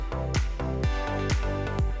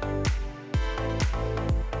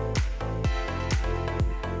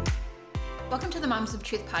the Moms of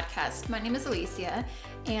Truth podcast. My name is Alicia,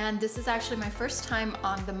 and this is actually my first time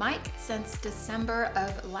on the mic since December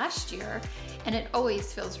of last year, and it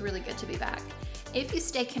always feels really good to be back. If you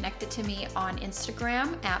stay connected to me on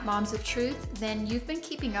Instagram at Moms of Truth, then you've been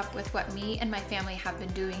keeping up with what me and my family have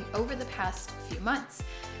been doing over the past few months.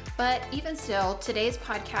 But even still, today's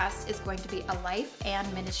podcast is going to be a life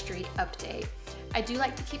and ministry update. I do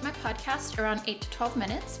like to keep my podcast around 8 to 12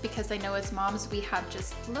 minutes because I know as moms we have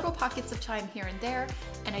just little pockets of time here and there,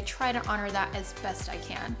 and I try to honor that as best I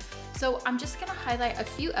can. So I'm just going to highlight a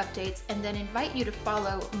few updates and then invite you to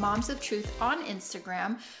follow Moms of Truth on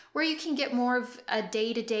Instagram, where you can get more of a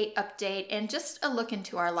day-to-day update and just a look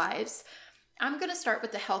into our lives. I'm going to start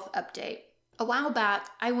with the health update. A while back,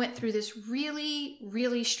 I went through this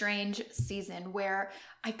really strange season where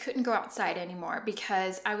I couldn't go outside anymore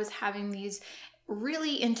because I was having these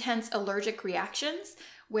really intense allergic reactions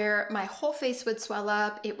where my whole face would swell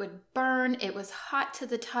up, it would burn, it was hot to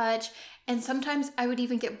the touch, and sometimes I would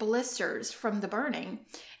even get blisters from the burning.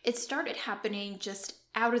 It started happening just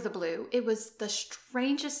out of the blue. It was the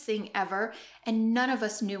strangest thing ever, and none of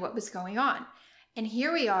us knew what was going on. And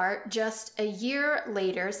here we are just a year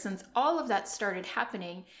later since all of that started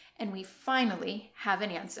happening, and we finally have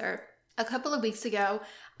an answer. A couple of weeks ago,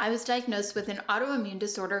 I was diagnosed with an autoimmune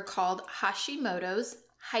disorder called Hashimoto's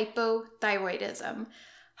hypothyroidism.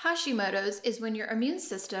 Hashimoto's is when your immune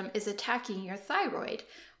system is attacking your thyroid,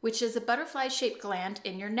 which is a butterfly-shaped gland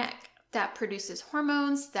in your neck that produces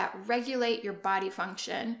hormones that regulate your body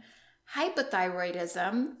function.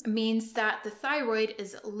 Hypothyroidism means that the thyroid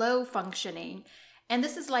is low functioning, and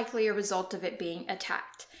this is likely a result of it being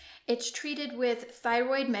attacked. It's treated with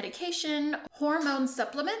thyroid medication, hormone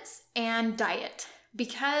supplements, and diet.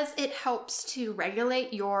 Because it helps to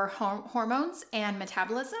regulate your hormones and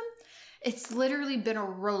metabolism, it's literally been a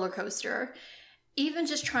roller coaster. Even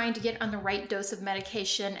just trying to get on the right dose of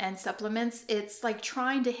medication and supplements, it's like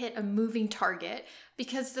trying to hit a moving target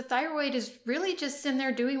because the thyroid is really just in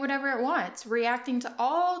there doing whatever it wants, reacting to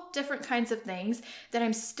all different kinds of things that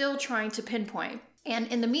I'm still trying to pinpoint. And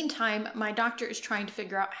in the meantime, my doctor is trying to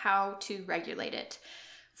figure out how to regulate it.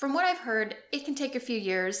 From what I've heard, it can take a few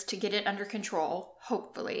years to get it under control,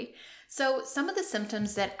 hopefully. So some of the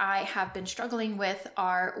symptoms that I have been struggling with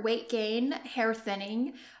are weight gain, hair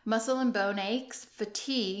thinning, muscle and bone aches,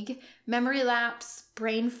 fatigue, memory lapse,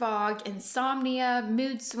 brain fog, insomnia,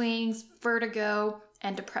 mood swings, vertigo,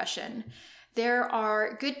 and depression. There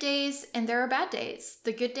are good days and there are bad days.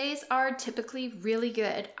 The good days are typically really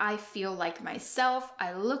good. I feel like myself.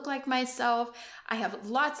 I look like myself. I have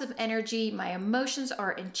lots of energy. My emotions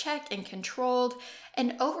are in check and controlled.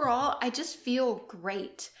 And overall, I just feel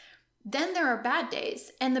great. Then there are bad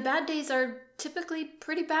days, and the bad days are typically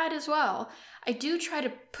pretty bad as well. I do try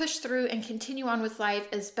to push through and continue on with life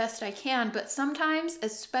as best I can, but sometimes,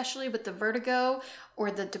 especially with the vertigo or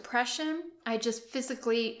the depression, I just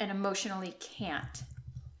physically and emotionally can't.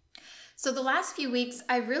 So the last few weeks,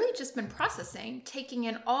 I've really just been processing, taking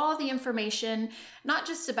in all the information, not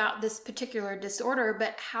just about this particular disorder,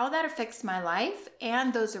 but how that affects my life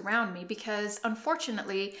and those around me, because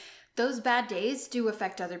unfortunately, those bad days do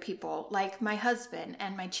affect other people, like my husband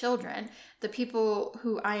and my children, the people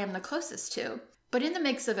who I am the closest to. But in the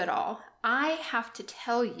mix of it all, I have to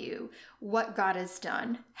tell you what God has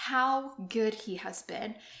done, how good He has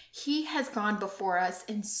been. He has gone before us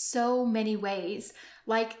in so many ways,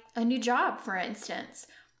 like a new job, for instance.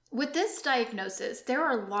 With this diagnosis, there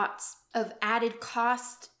are lots of added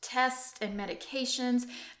costs, tests, and medications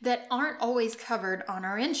that aren't always covered on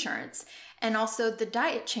our insurance. And also the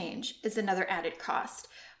diet change is another added cost.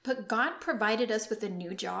 But God provided us with a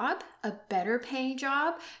new job, a better paying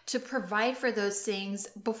job, to provide for those things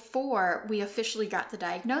before we officially got the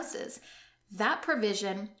diagnosis. That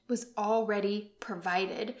provision was already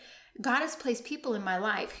provided. God has placed people in my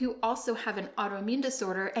life who also have an autoimmune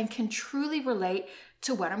disorder and can truly relate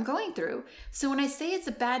to what I'm going through. So when I say it's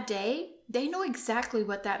a bad day, they know exactly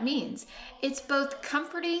what that means. It's both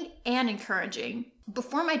comforting and encouraging.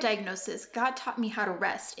 Before my diagnosis, God taught me how to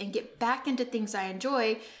rest and get back into things I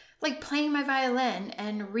enjoy, like playing my violin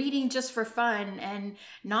and reading just for fun and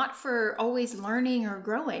not for always learning or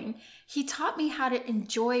growing. He taught me how to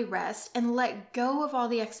enjoy rest and let go of all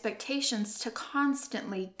the expectations to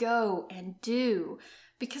constantly go and do,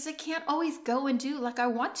 because I can't always go and do like I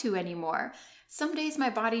want to anymore. Some days my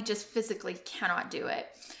body just physically cannot do it.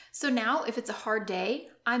 So now if it's a hard day,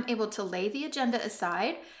 I'm able to lay the agenda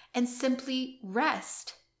aside and simply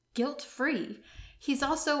rest, guilt-free. He's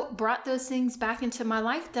also brought those things back into my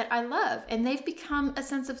life that I love, and they've become a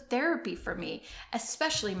sense of therapy for me,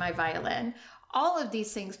 especially my violin. All of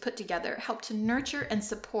these things put together help to nurture and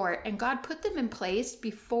support, and God put them in place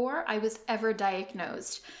before I was ever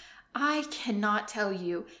diagnosed. I cannot tell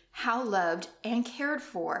you how loved and cared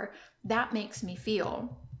for that makes me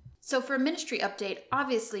feel. So for a ministry update,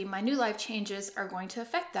 obviously my new life changes are going to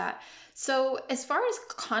affect that. So as far as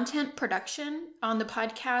content production on the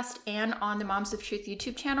podcast and on the Moms of Truth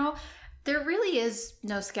YouTube channel, there really is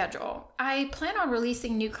no schedule. I plan on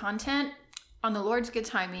releasing new content on the Lord's good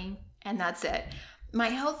timing, and that's it. My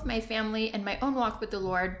health, my family, and my own walk with the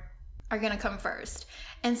Lord are going to come first.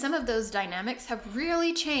 And some of those dynamics have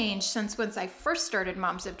really changed since when I first started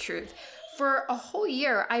Moms of Truth. For a whole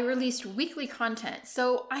year, I released weekly content,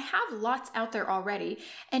 so I have lots out there already,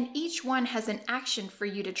 and each one has an action for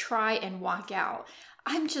you to try and walk out.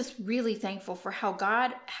 I'm just really thankful for how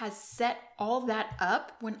God has set all that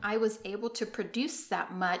up when I was able to produce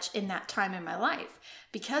that much in that time in my life,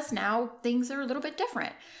 because now things are a little bit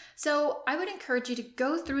different. So I would encourage you to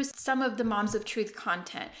go through some of the Moms of Truth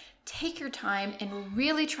content. Take your time and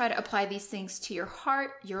really try to apply these things to your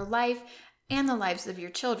heart, your life, and the lives of your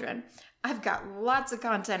children. I've got lots of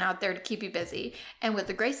content out there to keep you busy, and with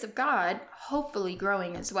the grace of God, hopefully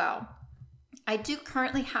growing as well. I do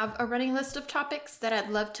currently have a running list of topics that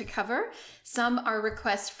I'd love to cover. Some are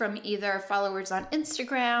requests from either followers on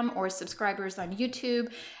Instagram or subscribers on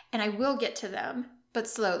YouTube, and I will get to them, but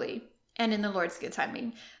slowly and in the Lord's good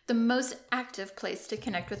timing. The most active place to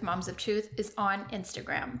connect with Moms of Truth is on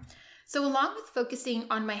Instagram. So along with focusing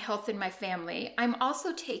on my health and my family, I'm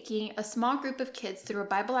also taking a small group of kids through a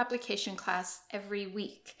Bible application class every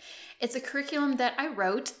week. It's a curriculum that I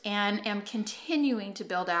wrote and am continuing to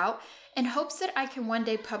build out in hopes that I can one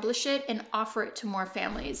day publish it and offer it to more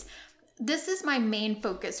families. This is my main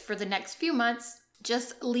focus for the next few months,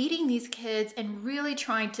 just leading these kids and really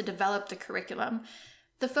trying to develop the curriculum.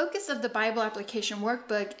 The focus of the Bible application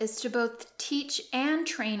workbook is to both teach and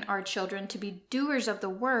train our children to be doers of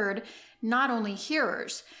the word, not only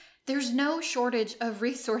hearers. There's no shortage of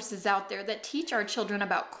resources out there that teach our children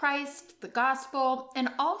about Christ, the gospel, and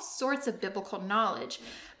all sorts of biblical knowledge.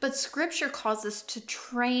 But Scripture calls us to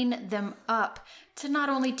train them up, to not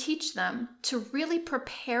only teach them, to really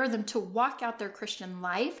prepare them to walk out their Christian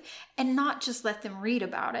life and not just let them read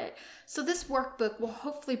about it. So this workbook will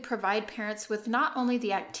hopefully provide parents with not only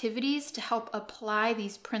the activities to help apply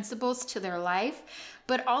these principles to their life,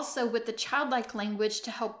 but also with the childlike language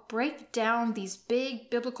to help break down these big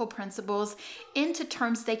biblical principles into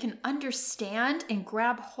terms they can understand and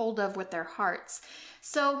grab hold of with their hearts.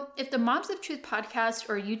 So if the Moms of Truth podcast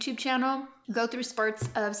or YouTube channel go through spurts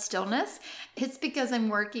of stillness, it's because I'm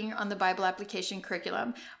working on the Bible application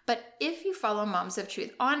curriculum. But if you follow Moms of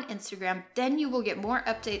Truth on Instagram, then you will get more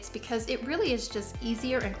updates because it really is just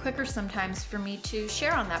easier and quicker sometimes for me to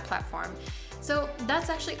share on that platform. So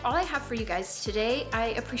that's actually all I have for you guys today. I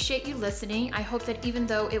appreciate you listening. I hope that even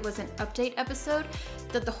though it was an update episode,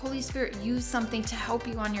 that the Holy Spirit used something to help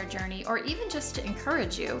you on your journey or even just to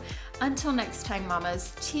encourage you. Until next time,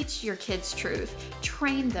 mamas, teach your kids truth,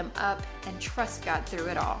 train them up, and trust God through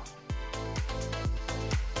it all.